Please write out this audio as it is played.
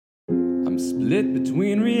I'm split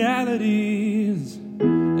between realities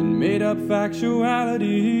and made up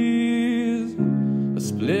factualities. A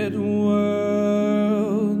split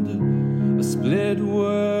world, a split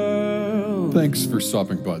world. Thanks for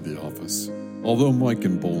stopping by the office. Although Mike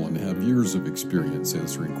and Bolin have years of experience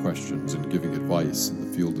answering questions and giving advice in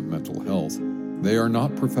the field of mental health, they are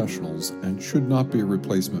not professionals and should not be a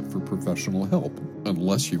replacement for professional help,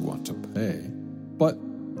 unless you want to pay. But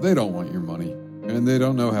they don't want your money, and they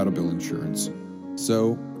don't know how to bill insurance.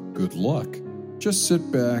 So, good luck. Just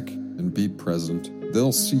sit back and be present.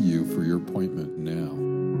 They'll see you for your appointment now.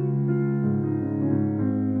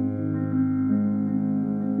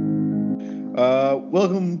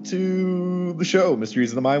 Welcome to the show,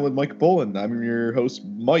 Mysteries of the Mind with Mike Bolin. I'm your host,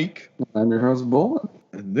 Mike. I'm your host, Bolin.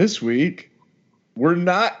 And this week, we're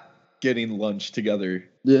not getting lunch together.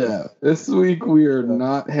 Yeah, this week we are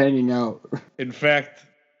not hanging out. In fact,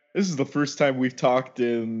 this is the first time we've talked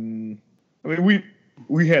in... I mean,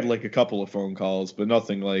 we had like a couple of phone calls, but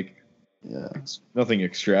nothing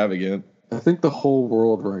extravagant. I think the whole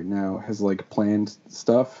world right now has like planned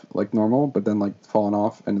stuff like normal, but then like fallen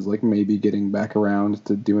off and is like maybe getting back around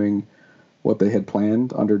to doing what they had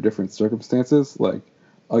planned under different circumstances. Like,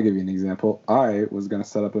 I'll give you an example. I was going to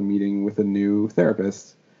set up a meeting with a new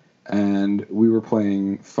therapist, and we were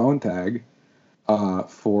playing phone tag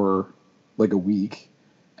for like a week,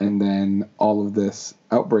 and then all of this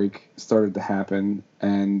outbreak started to happen,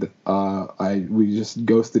 and we just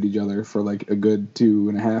ghosted each other for like a good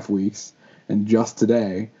 2.5 weeks. And just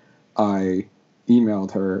today, I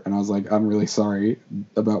emailed her, and I was like, I'm really sorry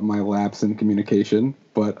about my lapse in communication,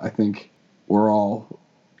 but I think we're all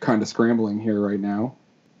kind of scrambling here right now.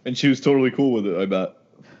 And she was totally cool with it, I bet.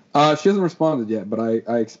 She hasn't responded yet, but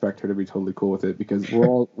I expect her to be totally cool with it, because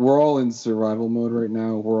we're all in survival mode right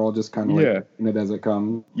now. We're all just kind of like in it as it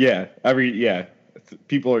comes. Yeah,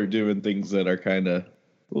 people are doing things that are kind of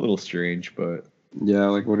a little strange, but... Yeah,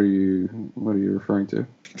 like what are you referring to?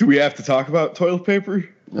 Do we have to talk about toilet paper?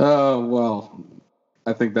 Oh, well,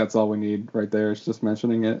 I think that's all we need right there. It's just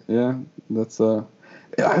mentioning it. Yeah, that's it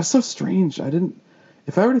was so strange.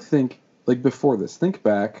 If I were to think like before this, think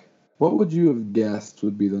back, what would you have guessed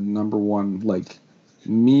would be the number one like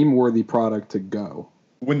meme-worthy product to go?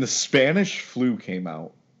 When the Spanish flu came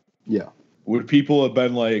out. Yeah. Would people have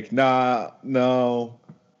been like, nah, no,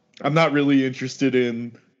 I'm not really interested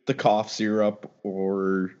in the cough syrup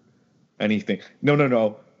or anything.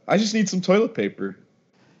 No. I just need some toilet paper.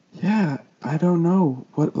 Yeah, I don't know.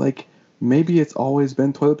 What, like, maybe it's always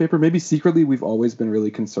been toilet paper. Maybe secretly we've always been really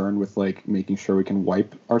concerned with, like, making sure we can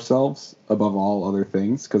wipe ourselves above all other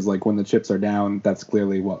things. Because, like, when the chips are down, that's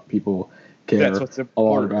clearly what people care a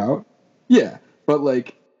lot about. Yeah, but,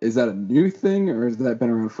 like, is that a new thing, or has that been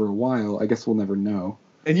around for a while? I guess we'll never know.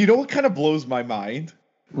 And you know what kind of blows my mind?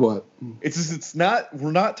 What? We're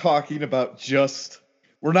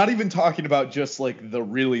not even talking about just like the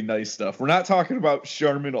really nice stuff. We're not talking about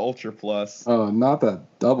Charmin Ultra Plus. Oh, not that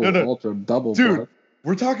ultra double. Dude, plus.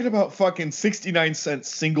 We're talking about fucking 69-cent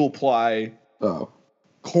single ply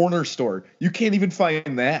corner store. You can't even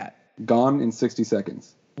find that. Gone in 60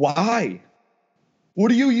 seconds. Why? What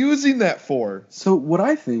are you using that for? So what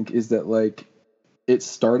I think is that like it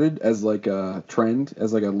started as like a trend,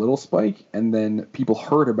 as like a little spike, and then people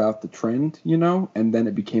heard about the trend, you know, and then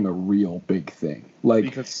it became a real big thing. Like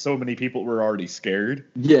because so many people were already scared.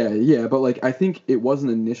 Yeah, but like I think it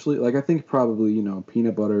wasn't initially like I think probably, you know,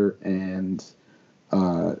 peanut butter and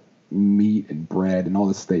meat and bread and all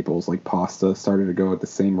the staples like pasta started to go at the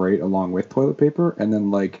same rate along with toilet paper, and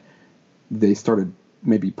then like they started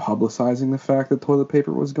maybe publicizing the fact that toilet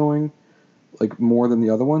paper was going like more than the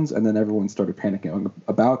other ones, and then everyone started panicking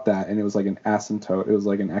about that, and it was like an asymptote. It was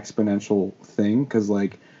like an exponential thing, because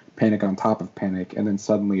like panic on top of panic, and then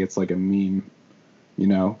suddenly it's like a meme, you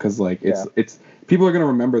know, because like it's people are gonna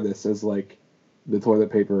remember this as like the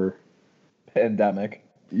toilet paper pandemic.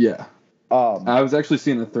 Yeah. I was actually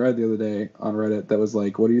seeing a thread the other day on Reddit that was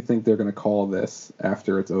like, what do you think they're gonna call this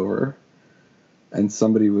after it's over? And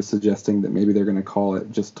somebody was suggesting that maybe they're gonna call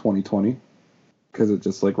it just 2020. Because it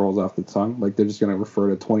just like rolls off the tongue. Like they're just gonna refer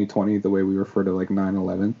to 2020 the way we refer to like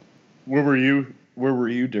 9/11. Where were you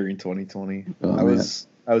during 2020? I was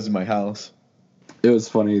in my house. It was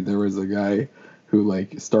funny. There was a guy who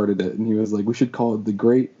like started it, and he was like, "We should call it the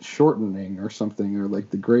Great Shortening or something, or like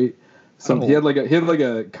the Great." He had like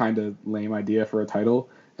a kind of lame idea for a title,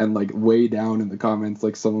 and like way down in the comments,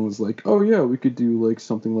 like someone was like, "Oh yeah, we could do like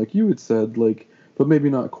something like you had said, like." But maybe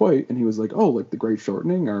not quite. And he was like, oh, like the Great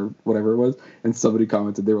Shortening or whatever it was. And somebody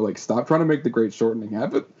commented, they were like, stop trying to make the Great Shortening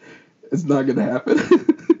happen. It's not going to happen.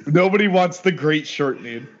 Nobody wants the Great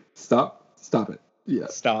Shortening. Stop it. Yeah.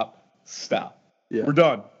 Stop. Stop. Yeah. We're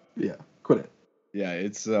done. Yeah. Quit it. Yeah,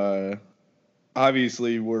 it's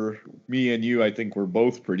obviously me and you, I think we're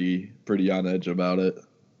both pretty on edge about it.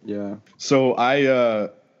 Yeah. So I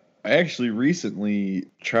actually recently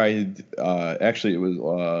tried, actually it was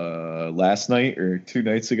last night or 2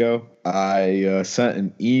 nights ago, I sent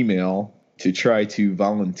an email to try to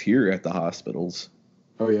volunteer at the hospitals.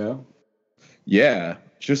 Oh, yeah? Yeah,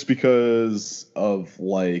 just because of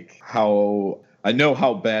like how I know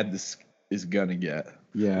how bad this is gonna get.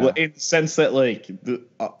 Yeah. Well, in the sense that like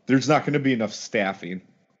there's not going to be enough staffing.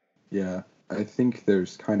 Yeah. I think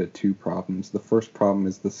there's kind of two problems. The first problem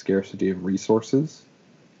is the scarcity of resources,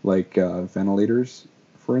 like ventilators,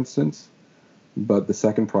 for instance. But the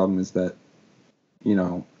second problem is that, you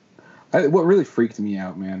know, what really freaked me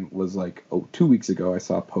out, man, was like 2 weeks ago I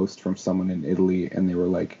saw a post from someone in Italy, and they were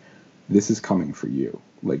like, "This is coming for you.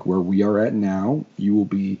 Like where we are at now, you will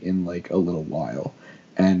be in like a little while."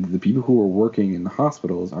 And the people who are working in the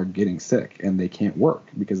hospitals are getting sick, and they can't work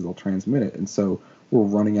because they'll transmit it. And so we're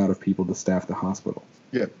running out of people to staff the hospitals.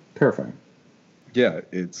 Yeah. Terrifying. Yeah,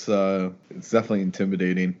 it's definitely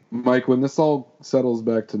intimidating. Mike, when this all settles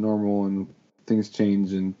back to normal and things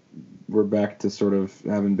change and we're back to sort of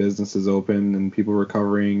having businesses open and people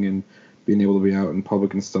recovering and being able to be out in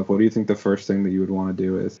public and stuff, what do you think the first thing that you would want to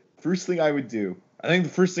do is? First thing I would do. I think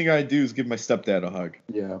the first thing I'd do is give my stepdad a hug.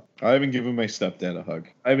 Yeah. I haven't given my stepdad a hug.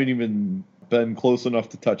 I haven't even been close enough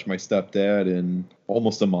to touch my stepdad in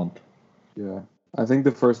almost a month. Yeah. I think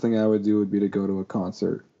the first thing I would do would be to go to a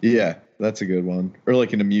concert. Yeah, that's a good one. Or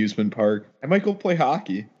like an amusement park. I might go play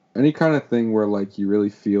hockey. Any kind of thing where like you really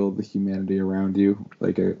feel the humanity around you,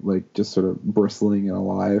 like just sort of bristling and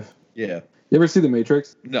alive. Yeah. You ever see The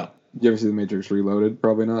Matrix? No. You ever see The Matrix Reloaded?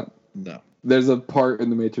 Probably not. No. There's a part in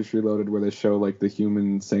The Matrix Reloaded where they show like the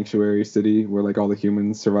human sanctuary city where like all the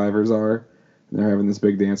human survivors are. And they're having this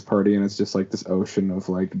big dance party, and it's just like this ocean of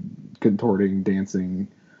like contorting, dancing,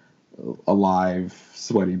 alive,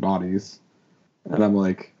 sweaty bodies. And I'm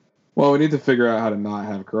like, well, we need to figure out how to not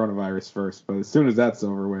have coronavirus first. But as soon as that's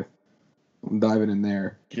over with, I'm diving in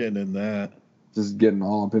there. Getting in that. Just getting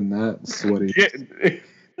all up in that sweaty,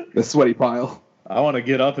 the sweaty pile. I want to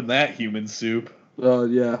get up in that human soup.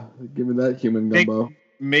 Yeah, give me that human gumbo.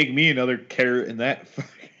 Make me another carrot in that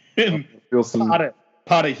fucking Feel some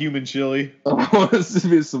pot of human chili. I want to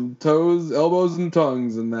see some toes, elbows, and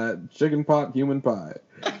tongues in that chicken pot human pie.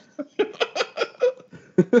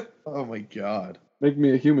 Oh my god. Make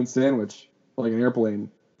me a human sandwich, like an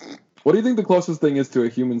airplane. What do you think the closest thing is to a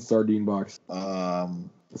human sardine box? A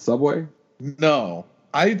Subway? No.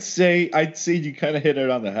 I'd say you kind of hit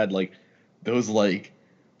it on the head, like those like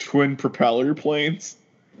twin propeller planes.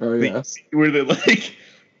 Oh yeah. Where they like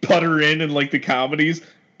putter in like the comedies.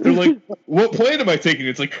 They're like, what plane am I taking?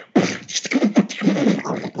 It's like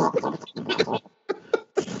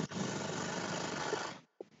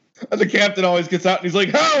and the captain always gets out and he's like,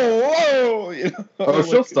 whoa! You know? Oh,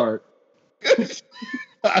 she'll start.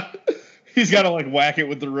 He's got to like whack it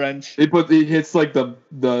with the wrench. He hits like the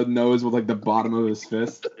nose with like the bottom of his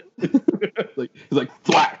fist. Like he's like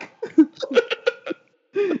thwack.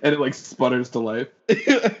 And it like sputters to life.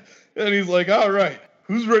 And he's like, all right,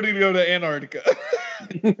 who's ready to go to Antarctica?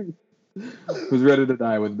 Who's ready to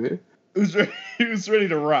die with me? Who's ready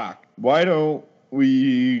to rock? Why don't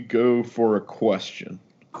we go for a question?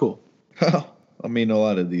 Cool. I mean, a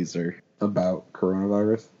lot of these are About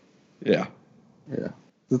coronavirus? Yeah. Yeah.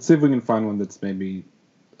 Let's see if we can find one that's maybe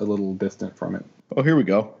a little distant from it. Oh, here we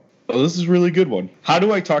go. Oh, this is a really good one. How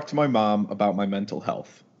do I talk to my mom about my mental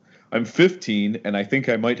health? I'm 15 and I think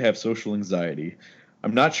I might have social anxiety.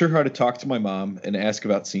 I'm not sure how to talk to my mom and ask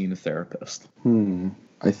about seeing a therapist.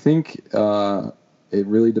 I think it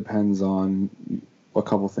really depends on a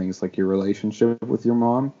couple things, like your relationship with your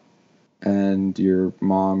mom and your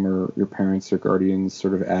mom or your parents or guardians'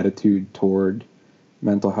 sort of attitude toward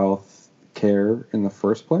mental health care in the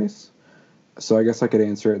first place. So I guess I could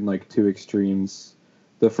answer it in like two extremes.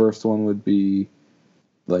 The first one would be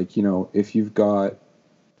like, you know, if you've got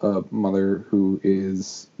a mother who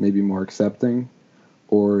is maybe more accepting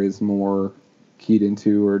or is more keyed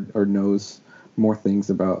into or knows more things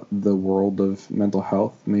about the world of mental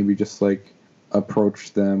health, maybe just like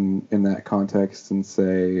approach them in that context and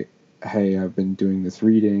say, hey, I've been doing this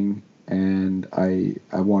reading and I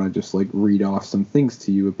want to just like read off some things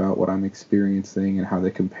to you about what I'm experiencing and how they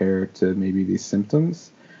compare to maybe these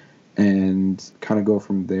symptoms, and kind of go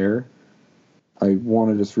from there. I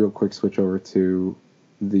want to just real quick switch over to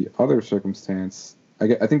the other circumstance.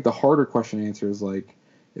 I think the harder question to answer is like,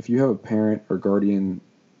 if you have a parent or guardian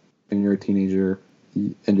and you're a teenager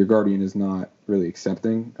and your guardian is not really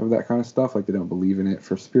accepting of that kind of stuff. Like they don't believe in it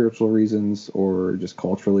for spiritual reasons, or just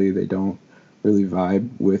culturally they don't really vibe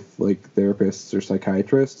with like therapists or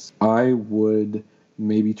psychiatrists. I would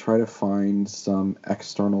maybe try to find some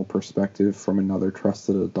external perspective from another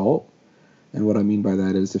trusted adult. And what I mean by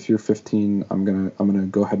that is if you're 15, I'm gonna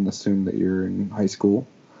go ahead and assume that you're in high school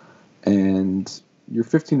and you're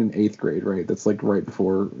 15 in 8th grade, right? That's like right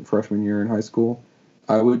before freshman year in high school.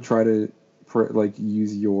 I would try to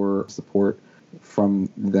use your support from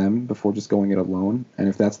them before just going it alone. And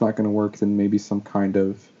if that's not going to work, then maybe some kind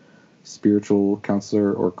of spiritual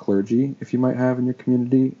counselor or clergy, if you might have in your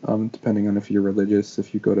community, depending on if you're religious.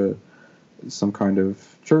 If you go to some kind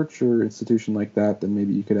of church or institution like that, then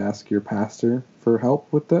maybe you could ask your pastor for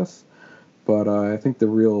help with this. But I think the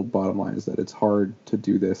real bottom line is that it's hard to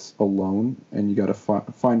do this alone, and you got to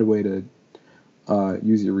find a way to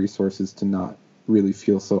use your resources to not really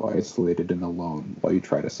feel so isolated and alone while you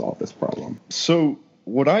try to solve this problem. So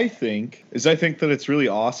what I think that it's really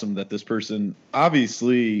awesome that this person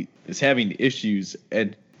obviously is having issues,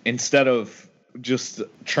 and instead of just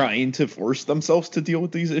trying to force themselves to deal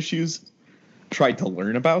with these issues, tried to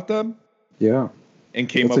learn about them. Yeah. And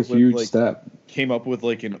came That's up a huge with step. Came up with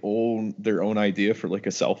like their own idea for like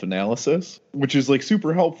a self-analysis, which is like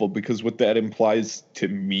super helpful, because what that implies to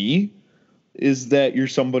me is that you're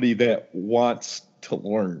somebody that wants to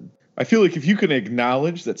learn. I feel like if you can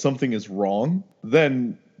acknowledge that something is wrong,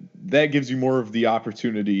 then that gives you more of the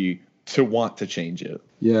opportunity to want to change it.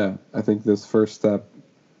 Yeah, I think this first step,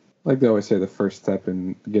 like they always say, the first step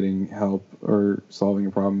in getting help or solving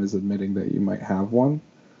a problem is admitting that you might have one,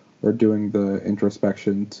 or doing the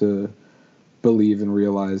introspection to believe and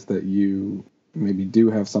realize that you maybe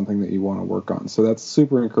do have something that you want to work on. So that's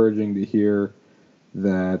super encouraging to hear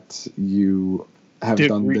that you have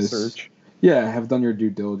done research. This. Yeah, have done your due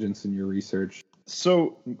diligence and your research.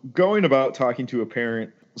 So going about talking to a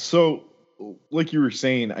parent, so like you were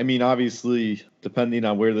saying, I mean, obviously, depending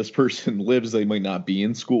on where this person lives, they might not be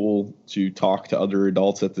in school to talk to other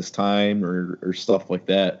adults at this time or stuff like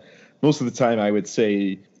that. Most of the time, I would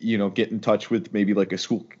say, get in touch with maybe like a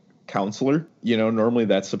school counselor. Normally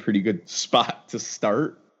that's a pretty good spot to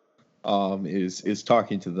start, is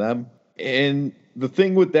talking to them. And the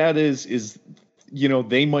thing with that is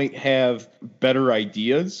they might have better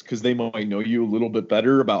ideas because they might know you a little bit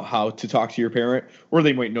better about how to talk to your parent, or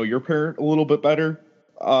they might know your parent a little bit better,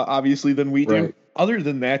 obviously, than we do. Right. Other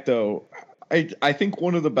than that, though, I think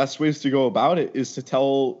one of the best ways to go about it is to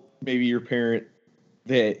tell maybe your parent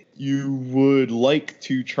that you would like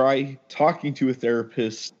to try talking to a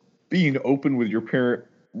therapist. Being open with your parent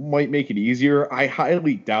might make it easier. I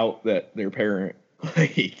highly doubt that their parent,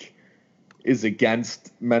 is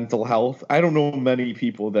against mental health. I don't know many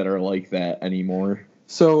people that are like that anymore.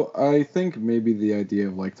 So I think maybe the idea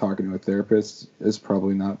of talking to a therapist is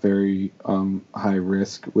probably not very high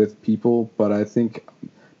risk with people, but I think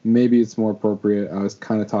maybe it's more appropriate. I was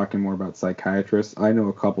kind of talking more about psychiatrists. I know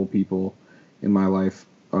a couple people in my life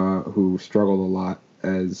who struggled a lot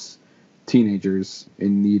as teenagers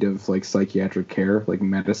in need of psychiatric care, like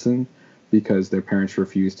medicine, because their parents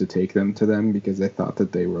refused to take them to them because they thought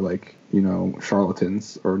that they were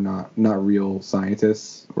charlatans or not real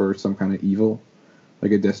scientists or some kind of evil,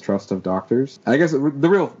 like a distrust of doctors. I guess the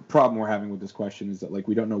real problem we're having with this question is that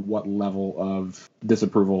we don't know what level of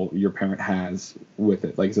disapproval your parent has with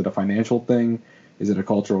it. Is it a financial thing? Is it a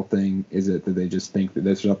cultural thing? Is it that they just think that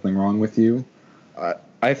there's something wrong with you?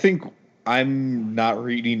 I think I'm not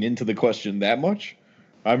reading into the question that much.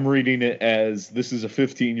 I'm reading it as, this is a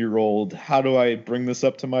 15-year-old. How do I bring this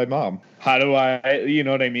up to my mom? How do I, you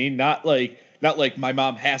know what I mean? Not like my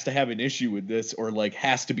mom has to have an issue with this or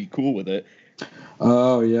has to be cool with it.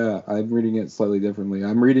 Oh yeah, I'm reading it slightly differently.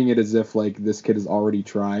 I'm reading it as if this kid has already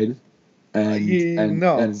tried and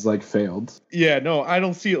it's failed. Yeah, no, I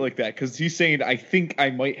don't see it like that, because he's saying, I think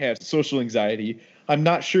I might have social anxiety. I'm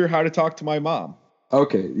not sure how to talk to my mom.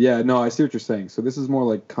 Okay, yeah, no, I see what you're saying. So this is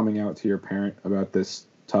more coming out to your parent about this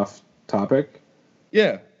tough topic.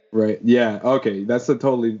 Yeah. Right. Yeah. Okay.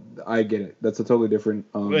 I get it. That's a totally different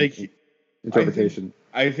interpretation.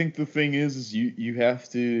 I think the thing is you have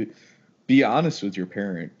to be honest with your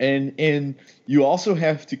parent, and you also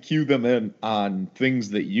have to cue them in on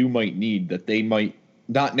things that you might need that they might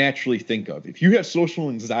not naturally think of. If you have social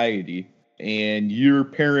anxiety and your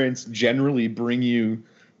parents generally bring you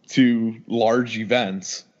to large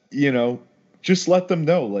events, just let them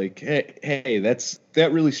know, hey,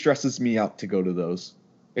 that really stresses me out to go to those.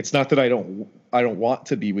 It's not that I don't want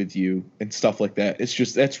to be with you and stuff like that. It's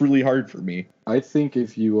just, that's really hard for me. I think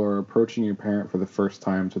if you are approaching your parent for the first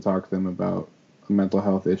time to talk to them about a mental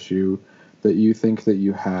health issue that you think that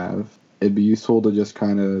you have, it'd be useful to just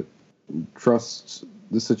kind of trust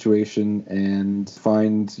the situation and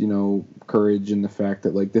find, courage in the fact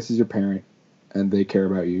that, like, this is your parent and they care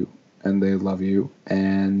about you and they love you,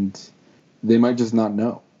 and they might just not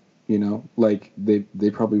know, like they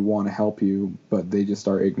probably want to help you, but they just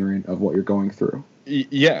are ignorant of what you're going through.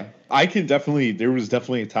 Yeah, there was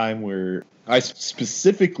definitely a time where I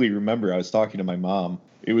specifically remember I was talking to my mom.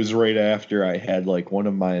 It was right after I had like one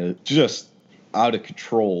of my just out of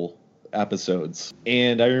control episodes.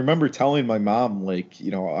 And I remember telling my mom, like,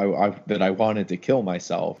 that I wanted to kill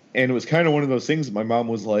myself. And it was kind of one of those things. My mom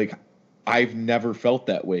was like, I've never felt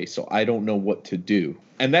that way, so I don't know what to do.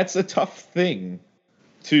 And that's a tough thing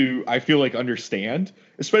to, I feel like, understand,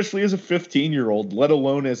 especially as a 15-year-old, let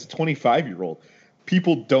alone as a 25-year-old.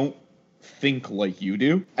 People don't think like you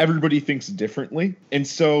do. Everybody thinks differently. And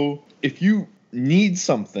so if you need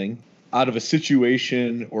something out of a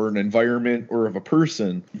situation or an environment or of a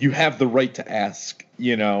person, you have the right to ask.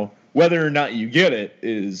 Whether or not you get it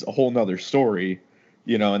is a whole nother story,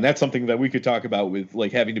 and that's something that we could talk about with,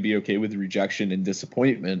 like, having to be okay with rejection and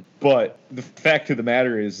disappointment. But the fact of the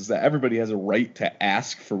matter is that everybody has a right to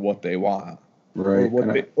ask for what they want, right?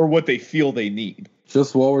 Or what they feel they need.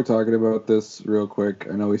 Just while we're talking about this real quick,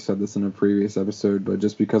 I know we said this in a previous episode, but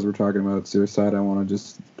just because we're talking about suicide, I want to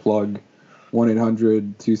just plug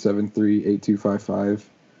 1-800-273-8255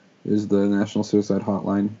 is the National Suicide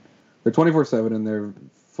Hotline. They're 24/7 and they're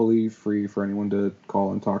fully free for anyone to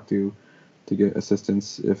call and talk to get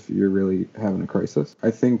assistance if you're really having a crisis.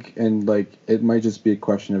 I think, and like, it might just be a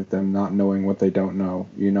question of them not knowing what they don't know,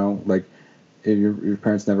 like, if your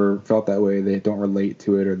parents never felt that way, they don't relate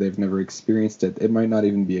to it, or they've never experienced it, it might not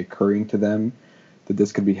even be occurring to them that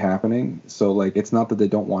this could be happening. So, like, it's not that they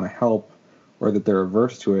don't want to help or that they're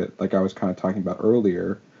averse to it, like I was kind of talking about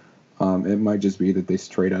earlier. It might just be that they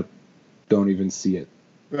straight up don't even see it,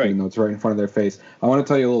 right, even though it's right in front of their face. I want to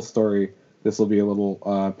tell you a little story. This will be a little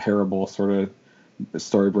parable sort of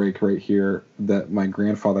story break right here that my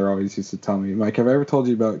grandfather always used to tell me. Mike, have I ever told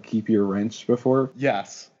you about Keep Your Wrench before?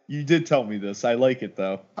 Yes, you did tell me this. I like it,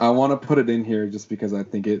 though. I want to put it in here just because I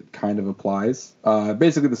think it kind of applies.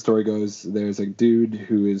 Basically, the story goes, there's a dude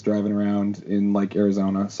who is driving around in, like,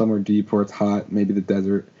 Arizona, somewhere deep where it's hot, maybe the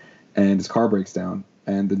desert, and his car breaks down.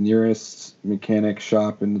 And the nearest mechanic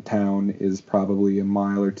shop in the town is probably a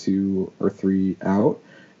mile or 2 or 3 out,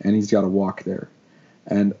 and he's got to walk there.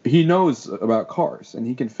 And he knows about cars, and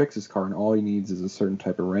he can fix his car, and all he needs is a certain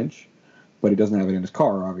type of wrench, but he doesn't have it in his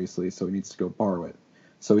car, obviously, so he needs to go borrow it.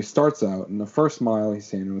 So he starts out, and the first mile, he's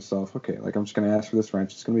saying to himself, okay, like, I'm just going to ask for this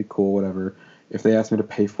wrench, it's going to be cool, whatever. If they ask me to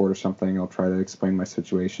pay for it or something, I'll try to explain my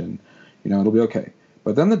situation. It'll be okay.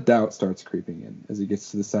 But then the doubt starts creeping in as he gets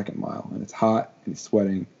to the second mile, and it's hot, and he's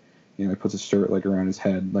sweating. He puts his shirt, like, around his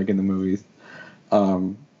head, like in the movies.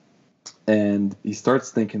 And he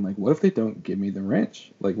starts thinking, like, what if they don't give me the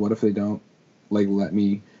wrench? Like, what if they don't, like, let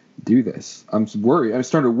me do this? I'm worried. I'm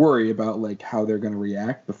starting to worry about, like, how they're going to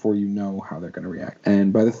react before you know how they're going to react.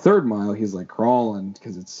 And by the third mile, he's, like, crawling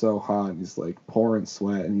because it's so hot, and he's, like, pouring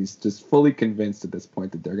sweat, and he's just fully convinced at this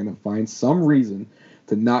point that they're going to find some reason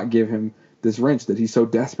to not give him this wrench that he so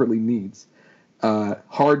desperately needs.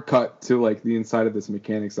 Hard cut to, like, the inside of this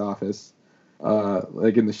mechanic's office,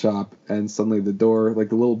 like, in the shop, and suddenly the door, like,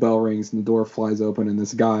 the little bell rings and the door flies open, and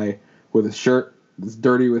this guy with a shirt that's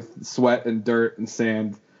dirty with sweat and dirt and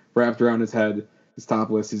sand wrapped around his head, he's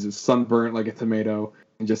topless, he's just sunburnt like a tomato,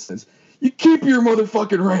 and just says, "You keep your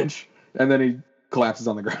motherfucking wrench!" And then he collapses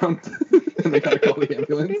on the ground, and they gotta call the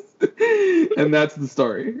ambulance. And that's the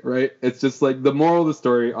story, right? It's just like, the moral of the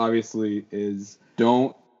story, obviously, is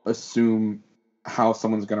don't assume how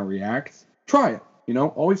someone's gonna react. Try it.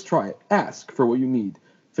 Always try it. Ask for what you need.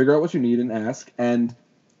 Figure out what you need and ask, and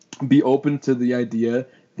be open to the idea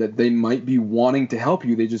that they might be wanting to help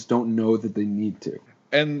you. They just don't know that they need to.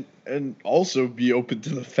 And also be open to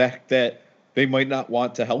the fact that they might not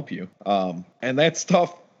want to help you. And that's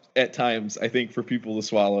tough at times, I think, for people to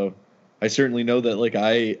swallow. I certainly know that, like,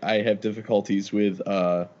 I have difficulties with,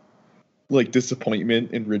 like,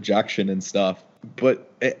 disappointment and rejection and stuff. But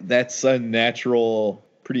that's a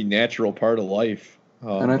pretty natural part of life.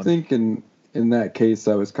 And I think in that case,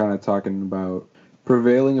 I was kind of talking about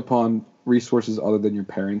prevailing upon resources other than your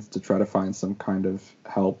parents to try to find some kind of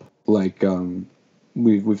help. Like,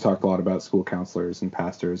 we've talked a lot about school counselors and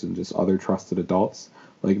pastors and just other trusted adults.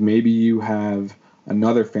 Like, maybe you have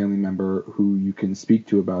another family member who you can speak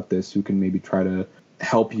to about this, who can maybe try to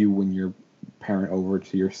help you when your parent over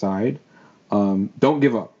to your side. Don't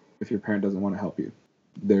give up if your parent doesn't want to help you.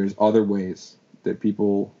 There's other ways that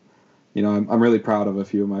people, I'm really proud of a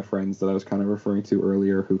few of my friends that I was kind of referring to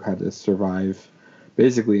earlier who had to survive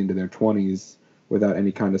basically into their 20s without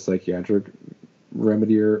any kind of psychiatric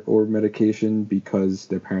remedy or medication because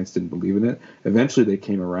their parents didn't believe in it. Eventually they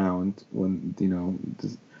came around when,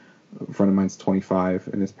 a friend of mine's 25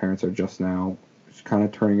 and his parents are just now kind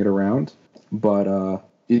of turning it around. But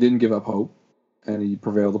he didn't give up hope, and he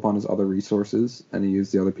prevailed upon his other resources, and he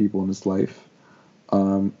used the other people in his life.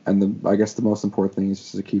 I guess the most important thing is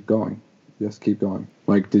just to keep going. Just keep going.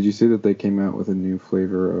 Like, did you see that they came out with a new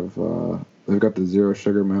flavor of, they've got the Zero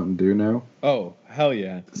Sugar Mountain Dew now? Oh, hell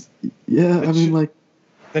yeah. Yeah,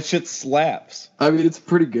 That shit slaps. It's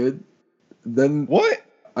pretty good. Then What?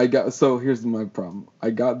 here's my problem. I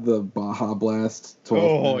got the Baja Blast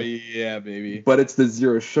 12. Oh, yeah, baby. But it's the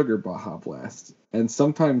Zero Sugar Baja Blast. And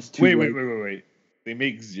sometimes Wait. They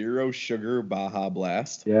make Zero Sugar Baja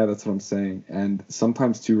Blast? Yeah, that's what I'm saying. And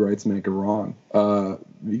sometimes two rights make a wrong.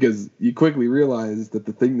 Because you quickly realize that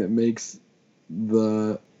the thing that makes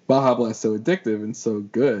the Baja Blast so addictive and so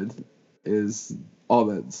good is all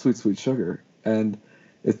that sweet, sweet sugar. And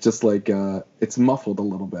it's just like, it's muffled a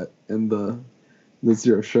little bit in the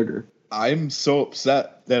Zero Sugar. I'm so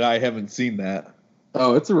upset that I haven't seen that.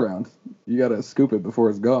 Oh, it's around. You gotta scoop it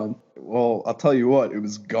before it's gone. Well, I'll tell you what, it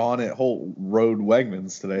was gone at Holt Road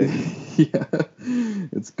Wegmans today. Yeah,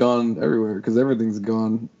 it's gone everywhere because everything's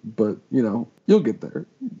gone. But you'll get there.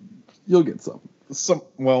 You'll get some.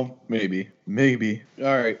 Maybe.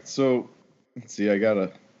 All right, so let's see. I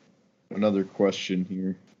got another question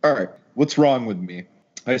here. All right, what's wrong with me?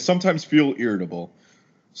 I sometimes feel irritable,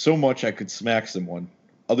 so much I could smack someone.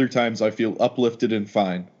 Other times I feel uplifted and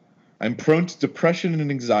fine. I'm prone to depression and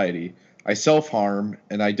anxiety. I self-harm,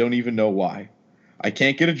 and I don't even know why. I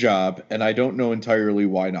can't get a job, and I don't know entirely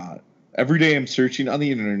why not. Every day I'm searching on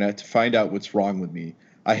the internet to find out what's wrong with me.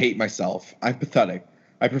 I hate myself. I'm pathetic.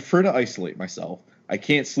 I prefer to isolate myself. I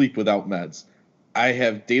can't sleep without meds. I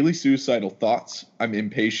have daily suicidal thoughts. I'm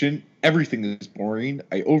impatient. Everything is boring.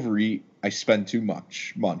 I overeat. I spend too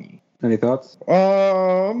much money. Any thoughts?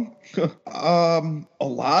 A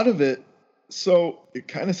lot of it. So it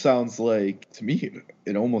kind of sounds like, to me,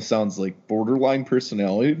 it almost sounds like borderline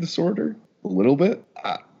personality disorder a little bit.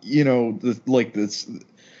 This.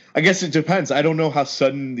 I guess it depends. I don't know how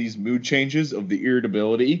sudden these mood changes of the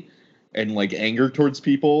irritability and like anger towards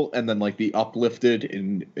people, and then like the uplifted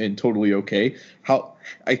and totally okay. How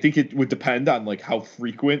I think it would depend on like how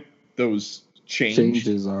frequent those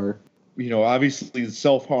changes are. Obviously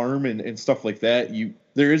self-harm and stuff like that.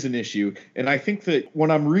 There is an issue. And I think that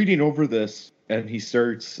when I'm reading over this and he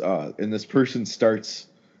starts, and this person starts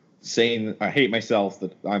saying, I hate myself,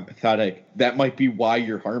 that I'm pathetic, that might be why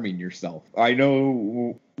you're harming yourself. I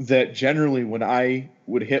know that generally when I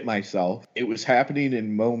would hit myself, it was happening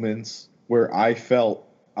in moments where I felt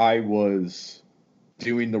I was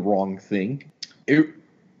doing the wrong thing. It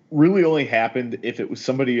really only happened if it was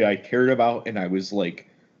somebody I cared about and I was like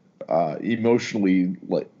emotionally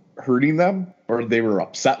like hurting them, or they were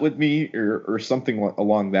upset with me or something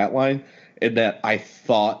along that line, and that I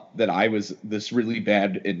thought that I was this really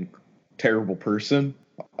bad and terrible person.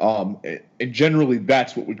 And generally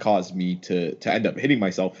that's what would cause me to end up hitting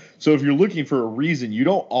myself. So if you're looking for a reason, you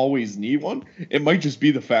don't always need one. It might just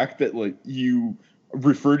be the fact that like you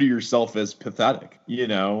refer to yourself as pathetic,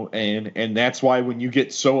 and that's why when you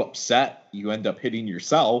get so upset, you end up hitting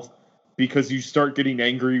yourself, because you start getting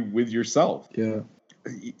angry with yourself. Yeah.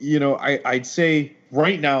 I'd say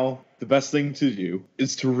right now, the best thing to do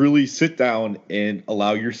is to really sit down and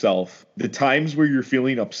allow yourself the times where you're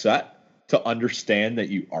feeling upset to understand that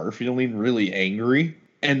you are feeling really angry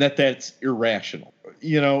and that that's irrational.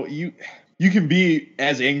 You can be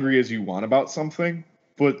as angry as you want about something,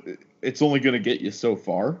 but it's only going to get you so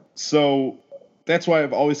far. So that's why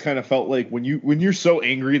I've always kind of felt like when you're so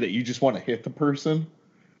angry that you just want to hit the person,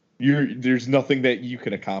 there's nothing that you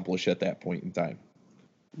can accomplish at that point in time.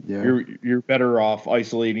 Yeah. You're better off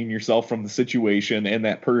isolating yourself from the situation and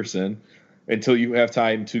that person until you have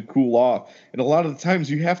time to cool off. And a lot of the times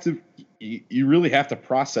you really have to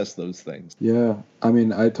process those things. Yeah. I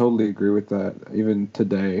totally agree with that. Even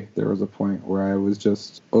today, there was a point where I was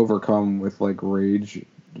just overcome with like rage,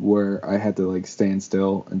 where I had to like stand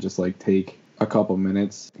still and just like take a couple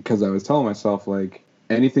minutes, because I was telling myself like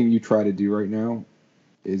anything you try to do right now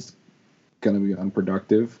is going to be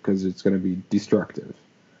unproductive because it's going to be destructive.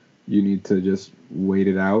 You need to just wait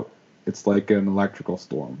it out. It's like an electrical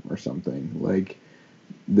storm or something. Like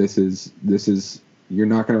this is you're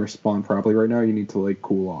not going to respond properly right now. You need to like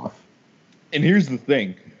cool off. And here's the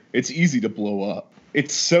thing. It's easy to blow up.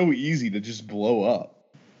 It's so easy to just blow up.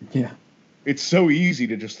 Yeah. It's so easy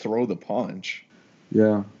to just throw the punch.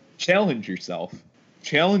 Yeah. Challenge yourself.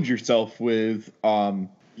 Challenge yourself with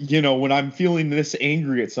when I'm feeling this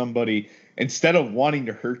angry at somebody, instead of wanting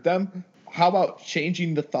to hurt them, how about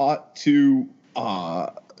changing the thought to,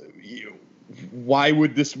 why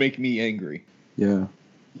would this make me angry? Yeah.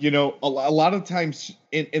 A lot of times,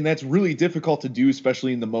 and that's really difficult to do,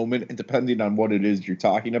 especially in the moment and depending on what it is you're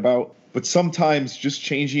talking about. But sometimes just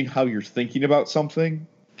changing how you're thinking about something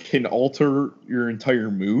can alter your entire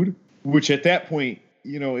mood, which at that point,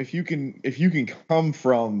 if you can come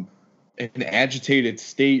from an agitated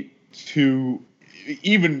state to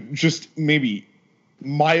even just maybe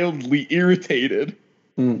mildly irritated,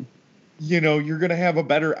 you're going to have a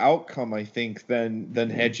better outcome, I think, than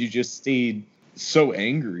had you just stayed so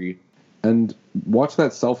angry. And watch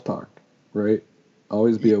that self-talk, right?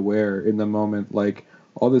 Always be aware in the moment, like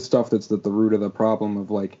all this stuff that's at the root of the problem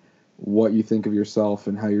of like what you think of yourself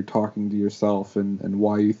and how you're talking to yourself and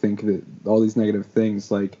why you think that all these negative things.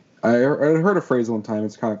 Like I heard a phrase one time,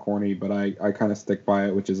 it's kind of corny, but I kind of stick by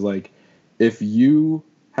it, which is like, if you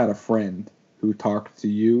had a friend who talked to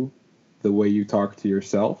you the way you talk to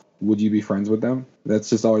yourself, would you be friends with them? That's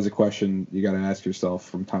just always a question you got to ask yourself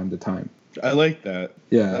from time to time. I like that.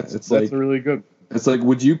 Yeah, that's really good. It's like,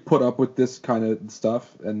 would you put up with this kind of stuff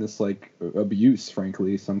and this like abuse,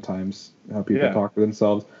 frankly, sometimes how people talk to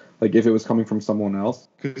themselves, like if it was coming from someone else?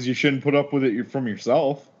 Because you shouldn't put up with it from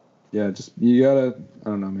yourself. Yeah, just, you gotta, I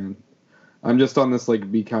don't know, man. I'm just on this like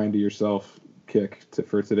be kind to yourself kick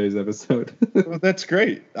for today's episode. Well, that's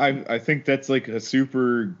great. I think that's like a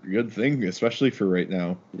super good thing, especially for right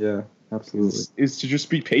now. Yeah, absolutely. Is to just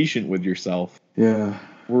be patient with yourself. Yeah.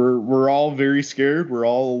 We're all very scared. We're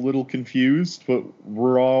all a little confused, but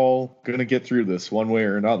we're all gonna get through this one way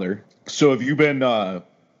or another. So have you been?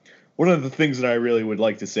 One of the things that I really would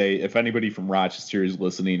like to say, if anybody from Rochester is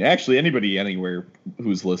listening, actually anybody anywhere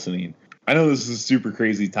who's listening, I know this is a super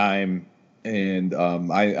crazy time, and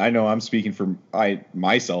I know I'm speaking for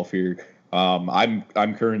myself here.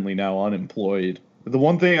 I'm currently now unemployed. The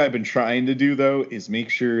one thing I've been trying to do though is make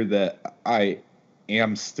sure that I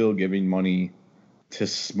am still giving money to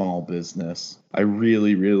small business. I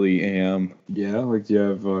really, really am. Yeah, like do you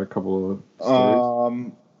have a couple of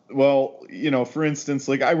stories? Well, for instance,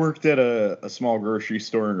 like I worked at a small grocery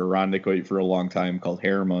store in Irondequoit for a long time called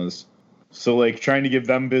Herma's. So like trying to give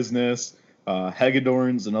them business,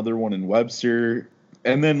 Hagedorn's, another one in Webster,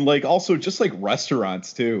 and then like also just like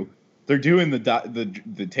restaurants too. They're doing the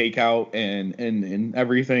takeout and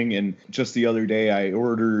everything. And just the other day I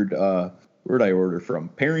ordered, where'd I order from?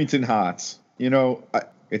 Parrington Hots.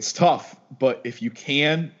 It's tough, but if you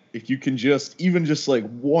can just like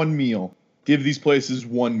one meal, give these places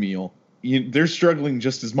one meal. They're struggling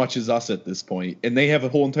just as much as us at this point, and they have a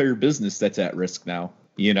whole entire business that's at risk now.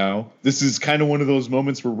 This is kind of one of those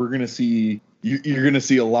moments where we're going to see, you're going to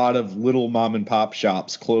see a lot of little mom and pop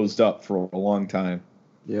shops closed up for a long time.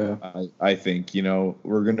 Yeah. I think,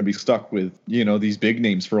 we're going to be stuck with, these big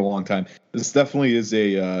names for a long time. This definitely is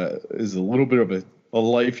a little bit of a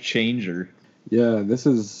life changer. Yeah, this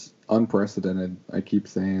is unprecedented. I keep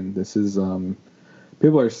saying this is,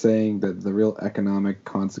 people are saying that the real economic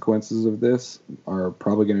consequences of this are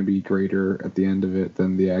probably going to be greater at the end of it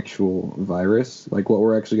than the actual virus. Like what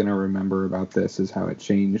we're actually going to remember about this is how it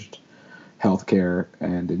changed healthcare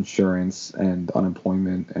and insurance and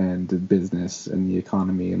unemployment and business and the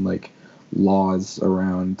economy and like laws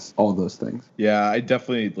around all those things. Yeah, I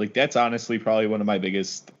definitely like that's honestly probably one of my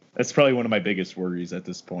biggest worries at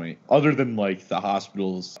this point, other than like the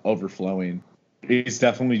hospitals overflowing. It's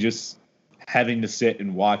definitely just having to sit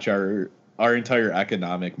and watch our entire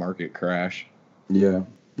economic market crash. Yeah,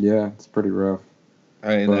 it's pretty rough.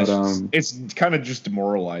 It's kind of just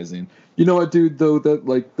demoralizing. You know what, dude? Though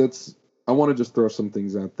I want to just throw some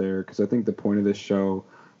things out there because I think the point of this show.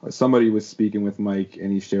 Somebody was speaking with Mike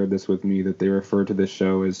and he shared this with me that they refer to this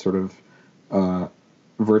show as sort of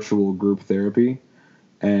virtual group therapy.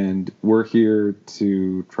 And we're here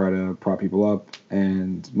to try to prop people up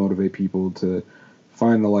and motivate people to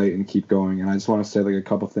find the light and keep going. And I just want to say like a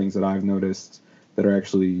couple things that I've noticed that are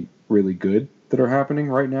actually really good that are happening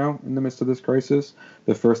right now in the midst of this crisis.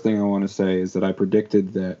 The first thing I want to say is that I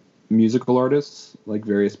predicted that musical artists, like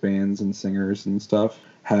various bands and singers and stuff,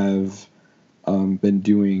 have been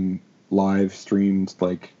doing live streamed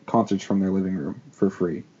like concerts from their living room for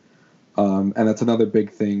free. And that's another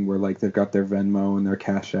big thing where like they've got their Venmo and their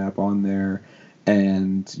Cash App on there.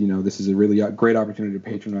 And, this is a really great opportunity to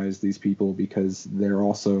patronize these people because they're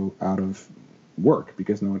also out of work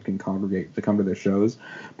because no one can congregate to come to their shows.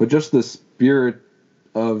 But just the spirit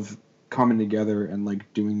of coming together and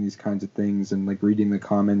like doing these kinds of things and like reading the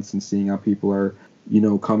comments and seeing how people are, you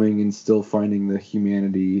know, coming and still finding the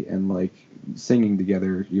humanity and like singing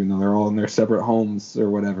together, even though they're all in their separate homes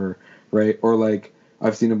or whatever, right? Or like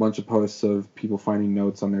I've seen a bunch of posts of people finding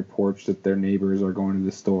notes on their porch that their neighbors are going to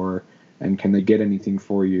the store and can they get anything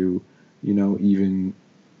for you, you know, even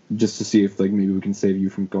just to see if like maybe we can save you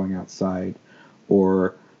from going outside.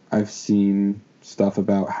 Or I've seen stuff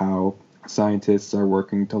about how scientists are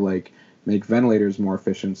working to like make ventilators more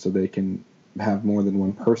efficient so they can have more than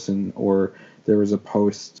one person. Or there was a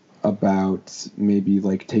post about maybe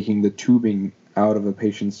like taking the tubing out of a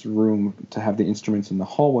patient's room to have the instruments in the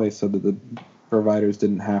hallway so that the providers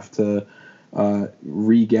didn't have to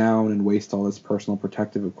regown and waste all this personal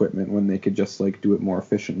protective equipment when they could just like do it more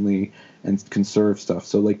efficiently and conserve stuff.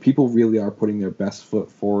 So like people really are putting their best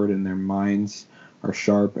foot forward and their minds are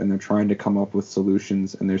sharp and they're trying to come up with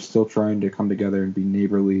solutions and they're still trying to come together and be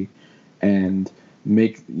neighborly and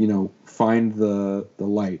make, you know, find the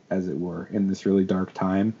light, as it were, in this really dark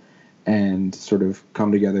time and sort of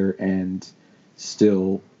come together and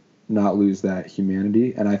still not lose that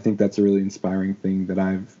humanity. And I think that's a really inspiring thing that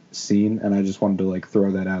I've seen, and I just wanted to like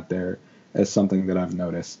throw that out there as something that I've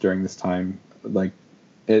noticed during this time, like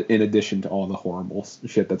in addition to all the horrible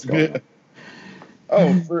shit that's going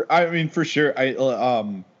on. For sure.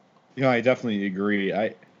 I definitely agree.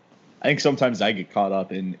 I think sometimes I get caught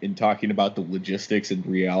up in talking about the logistics and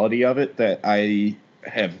reality of it, that I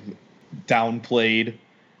have downplayed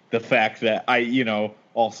the fact that I, you know,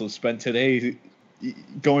 also spent today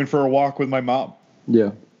going for a walk with my mom.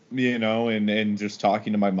 Yeah. You know, and just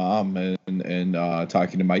talking to my mom and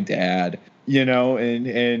talking to my dad, you know,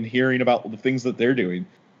 and hearing about the things that they're doing.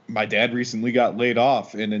 My dad recently got laid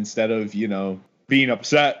off, and instead of, you know, being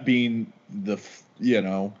upset, being the, you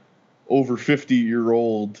know, over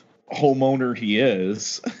 50-year-old homeowner he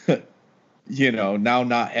is, you know, now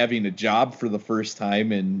not having a job for the first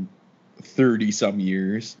time in 30 some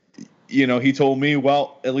years, you know, he told me,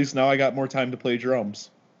 well, at least now I got more time to play drums.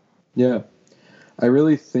 Yeah. I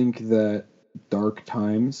really think that dark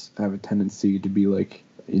times have a tendency to be like,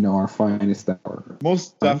 you know, our finest hour.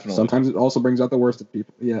 Most definitely. Sometimes it also brings out the worst of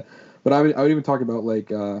people. Yeah. But I would even talk about like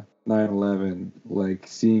 9/11, like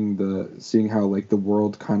seeing how like the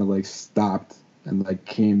world kind of like stopped and like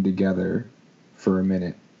came together for a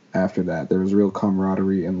minute after that. There was real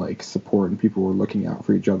camaraderie and like support, and people were looking out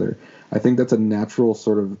for each other. I think that's a natural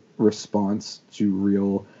sort of response to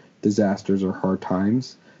real disasters or hard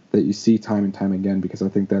times that you see time and time again, because I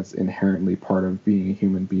think that's inherently part of being a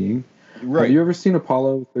human being. Right. Have you ever seen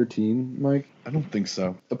Apollo 13, Mike? I don't think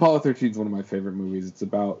so. Apollo 13 is one of my favorite movies. It's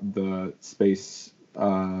about the space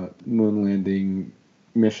moon landing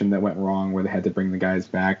mission that went wrong, where they had to bring the guys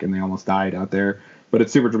back and they almost died out there. But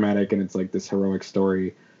it's super dramatic, and it's like this heroic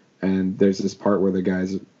story. And there's this part where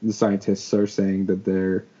the scientists are saying that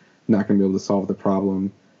they're not going to be able to solve the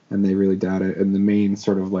problem, and they really doubt it. And the main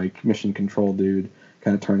sort of like mission control dude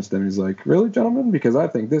kind of turns to them and is like, really, gentlemen? Because I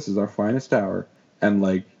think this is our finest hour. And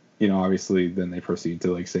like, you know, obviously then they proceed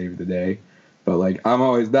to like save the day. But like, I'm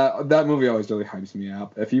always, that movie always really hypes me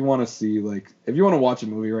up. If you want to watch a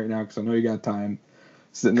movie right now, because I know you got time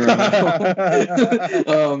sitting around,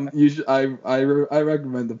 I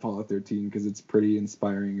recommend Apollo 13 because it's pretty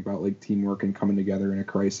inspiring about like teamwork and coming together in a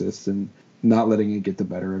crisis and not letting it get the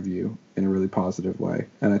better of you in a really positive way.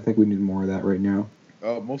 And I think we need more of that right now.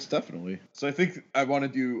 Oh, most definitely. So I think I want to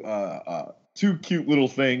do two cute little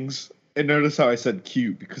things. And notice how I said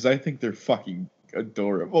cute, because I think they're fucking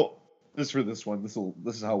adorable. Just for this one, this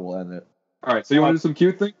is how we'll end it. All right. So you want to do some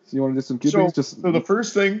cute things? So the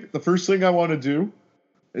first thing I want to do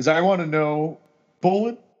is I want to know,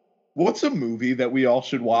 Bolin, what's a movie that we all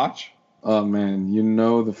should watch? Oh man, you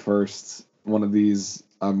know the first one of these,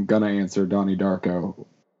 I'm gonna answer Donnie Darko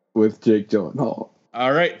with Jake Gyllenhaal.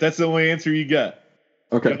 All right, that's the only answer you get.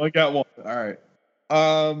 Okay. You only got one. All right.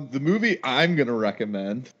 The movie I'm gonna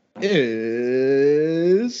recommend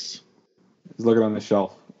is He's looking on the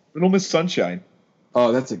shelf. Little Miss Sunshine.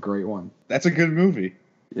 Oh, that's a great one. That's a good movie.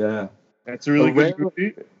 Yeah. That's a really good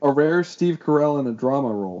movie. A rare Steve Carell in a drama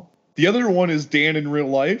role. The other one is Dan in Real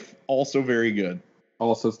Life. Also very good.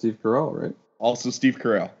 Also Steve Carell, right? Also Steve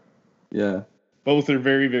Carell. Yeah. Both are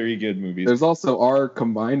very, very good movies. There's also our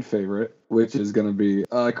combined favorite, which is going to be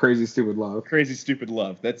Crazy Stupid Love. Crazy Stupid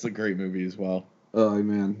Love. That's a great movie as well. Oh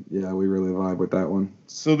man, yeah, we really vibe with that one.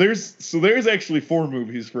 So there's actually 4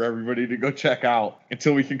 movies for everybody to go check out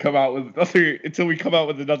until we come out with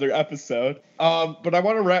another episode. But I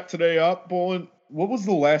want to wrap today up, Bolin. What was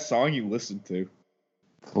the last song you listened to?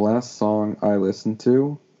 The last song I listened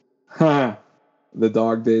to? The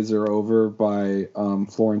Dog Days Are Over by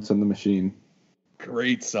Florence and the Machine.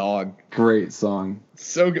 Great song. Great song.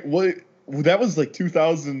 So good. What? That was like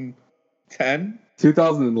 2010?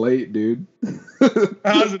 2000 and late, dude.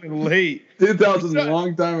 2000 and late. 2000 a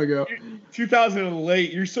long time ago. 2000 and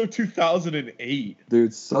late. You're so 2008.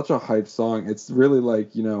 Dude, such a hype song. It's really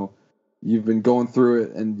like, you know, you've been going through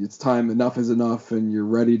it and it's time, enough is enough, and you're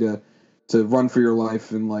ready to run for your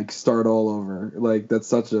life and like start all over. Like that's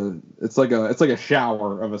such a it's like a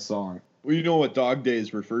shower of a song. Well, you know what Dog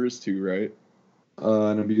Days refers to, right?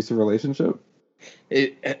 An abusive relationship?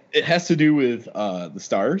 It has to do with the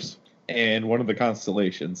stars and one of the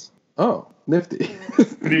constellations. Oh, nifty.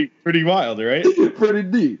 Pretty wild, right? Pretty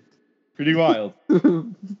neat. Pretty wild.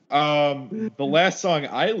 The last song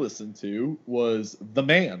I listened to was The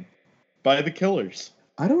Man by The Killers.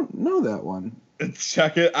 I don't know that one.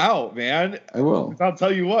 Check it out, man. I will. I'll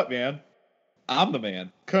tell you what, man. I'm the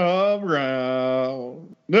man. Come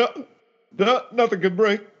round. No, nothing can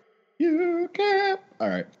break. You can't. All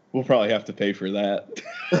right. We'll probably have to pay for that.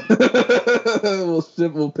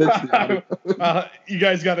 We'll pitch the you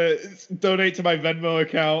guys got to donate to my Venmo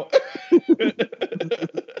account.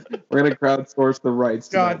 We're going to crowdsource the rights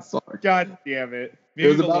to that song. God damn it. Maybe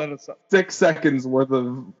it was about 6 seconds worth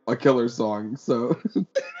of a Killer song, so...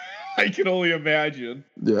 I can only imagine.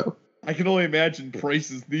 Yeah. I can only imagine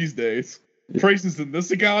prices these days. Prices in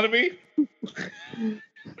this economy?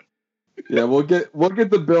 Yeah, we'll get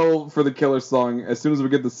the bill for the Killer song as soon as we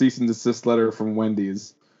get the cease and desist letter from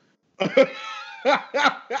Wendy's.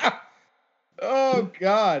 Oh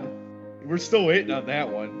God, we're still waiting on that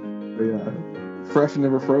one. Yeah, fresh and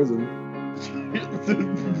never frozen.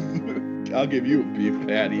 I'll give you a beef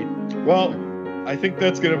patty. Well, I think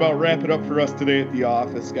that's gonna about wrap it up for us today at the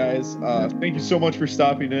office, guys. Thank you so much for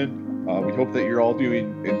stopping in. We hope that you're all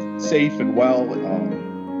doing safe and well.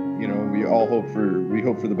 You know, we hope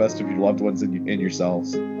for the best of your loved ones and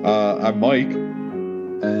yourselves. I'm Mike.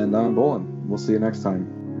 And I'm Bolin. We'll see you next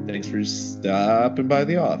time. Thanks for stopping by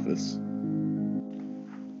the office.